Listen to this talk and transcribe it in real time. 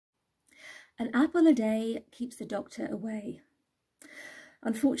An apple a day keeps the doctor away.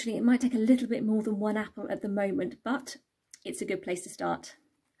 Unfortunately, it might take a little bit more than one apple at the moment, but it's a good place to start.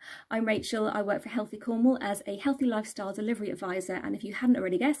 I'm Rachel. I work for Healthy Cornwall as a healthy lifestyle delivery advisor, and if you hadn't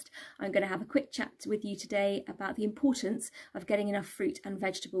already guessed, I'm going to have a quick chat with you today about the importance of getting enough fruit and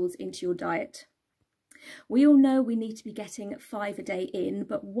vegetables into your diet. We all know we need to be getting 5 a day in,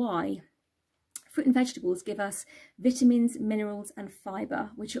 but why? Fruit and vegetables give us vitamins, minerals and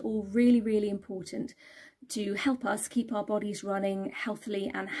fibre, which are all really important to help us keep our bodies running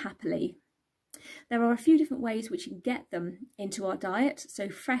healthily and happily. There are a few different ways which you can get them into our diet, so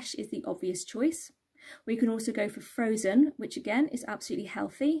fresh is the obvious choice. We can also go for frozen, which again is absolutely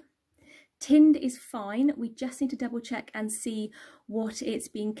healthy. Tinned is fine, we just need to double check and see what it's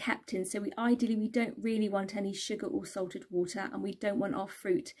being kept in. So ideally we don't really want any sugar or salted water, and we don't want our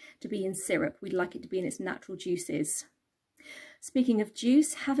fruit to be in syrup. We'd like it to be in its natural juices. Speaking of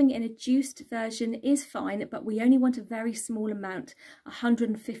juice, having it in a juiced version is fine, but we only want a very small amount.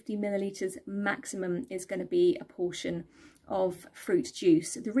 150 millilitres maximum is going to be a portion of fruit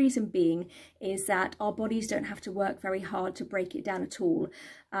juice. The reason being is that our bodies don't have to work very hard to break it down at all,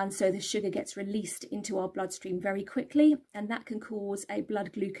 and so the sugar gets released into our bloodstream very quickly, and that can cause a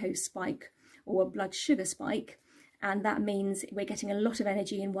blood glucose spike or a blood sugar spike, and that means we're getting a lot of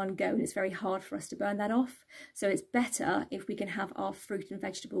energy in one go, and it's very hard for us to burn that off. So it's better if we can have our fruit and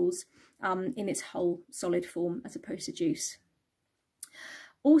vegetables in its whole solid form as opposed to juice.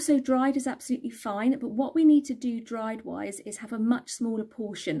 Also, dried is absolutely fine, but what we need to do dried wise is have a much smaller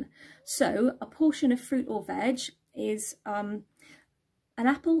portion. So a portion of fruit or veg is an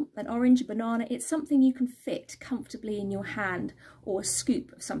apple, an orange, a banana. It's something you can fit comfortably in your hand, or a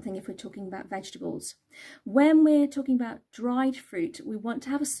scoop of something if we're talking about vegetables. When we're talking about dried fruit, we want to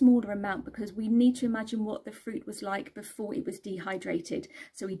have a smaller amount because we need to imagine what the fruit was like before it was dehydrated.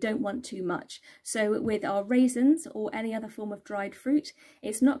 So we don't want too much. So with our raisins or any other form of dried fruit,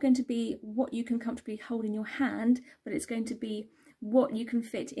 it's not going to be what you can comfortably hold in your hand, but it's going to be what you can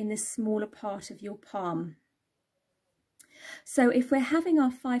fit in this smaller part of your palm. So if we're having our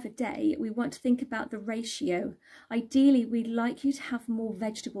 5 a day, we want to think about the ratio. Ideally, we'd like you to have more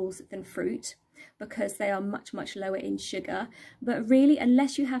vegetables than fruit because they are much lower in sugar. But really,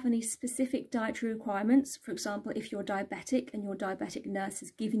 unless you have any specific dietary requirements, for example, if you're diabetic and your diabetic nurse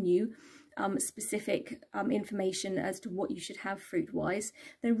has given you specific information as to what you should have fruit-wise,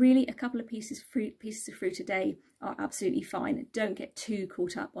 then really a couple of pieces of fruit a day are absolutely fine. Don't get too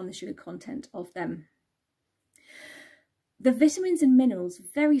caught up on the sugar content of them. The vitamins and minerals,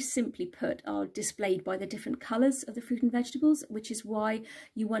 very simply put, are displayed by the different colours of the fruit and vegetables, which is why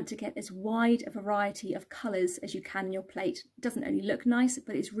you want to get as wide a variety of colours as you can on your plate. It doesn't only look nice,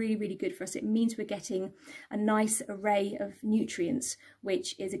 but it's really good for us. It means we're getting a nice array of nutrients,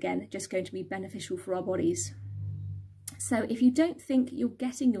 which is again just going to be beneficial for our bodies. So if you don't think you're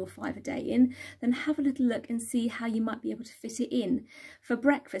getting your 5 a day in, then have a little look and see how you might be able to fit it in. For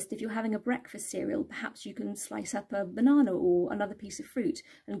breakfast, if you're having a breakfast cereal, perhaps you can slice up a banana or another piece of fruit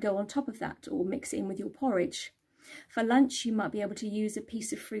and go on top of that, or mix it in with your porridge. For lunch, you might be able to use a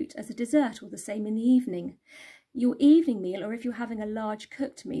piece of fruit as a dessert, or the same in the evening. Your evening meal, or if you're having a large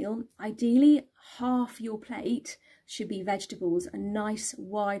cooked meal, ideally half your plate should be vegetables, a nice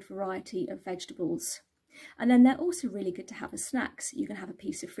wide variety of vegetables. And then they're also really good to have as snacks. You can have a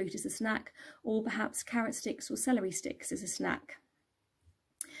piece of fruit as a snack, or perhaps carrot sticks or celery sticks as a snack.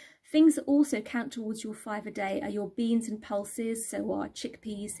 Things that also count towards your 5 a day are your beans and pulses, so our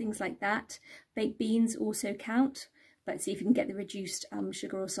chickpeas, things like that. Baked beans also count, but see if you can get the reduced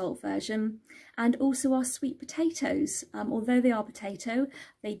sugar or salt version. And also our sweet potatoes. Although they are potato,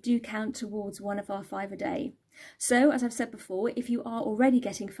 they do count towards one of our 5 a day. So, as I've said before, if you are already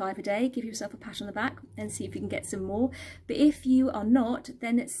getting 5 a day, give yourself a pat on the back and see if you can get some more. But if you are not,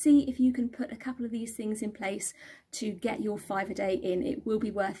 then see if you can put a couple of these things in place to get your 5 a day in. It will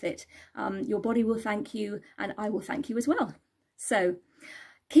be worth it. Your body will thank you, and I will thank you as well. So,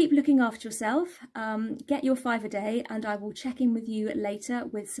 keep looking after yourself, get your 5 a day, and I will check in with you later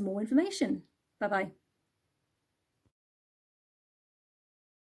with some more information. Bye-bye.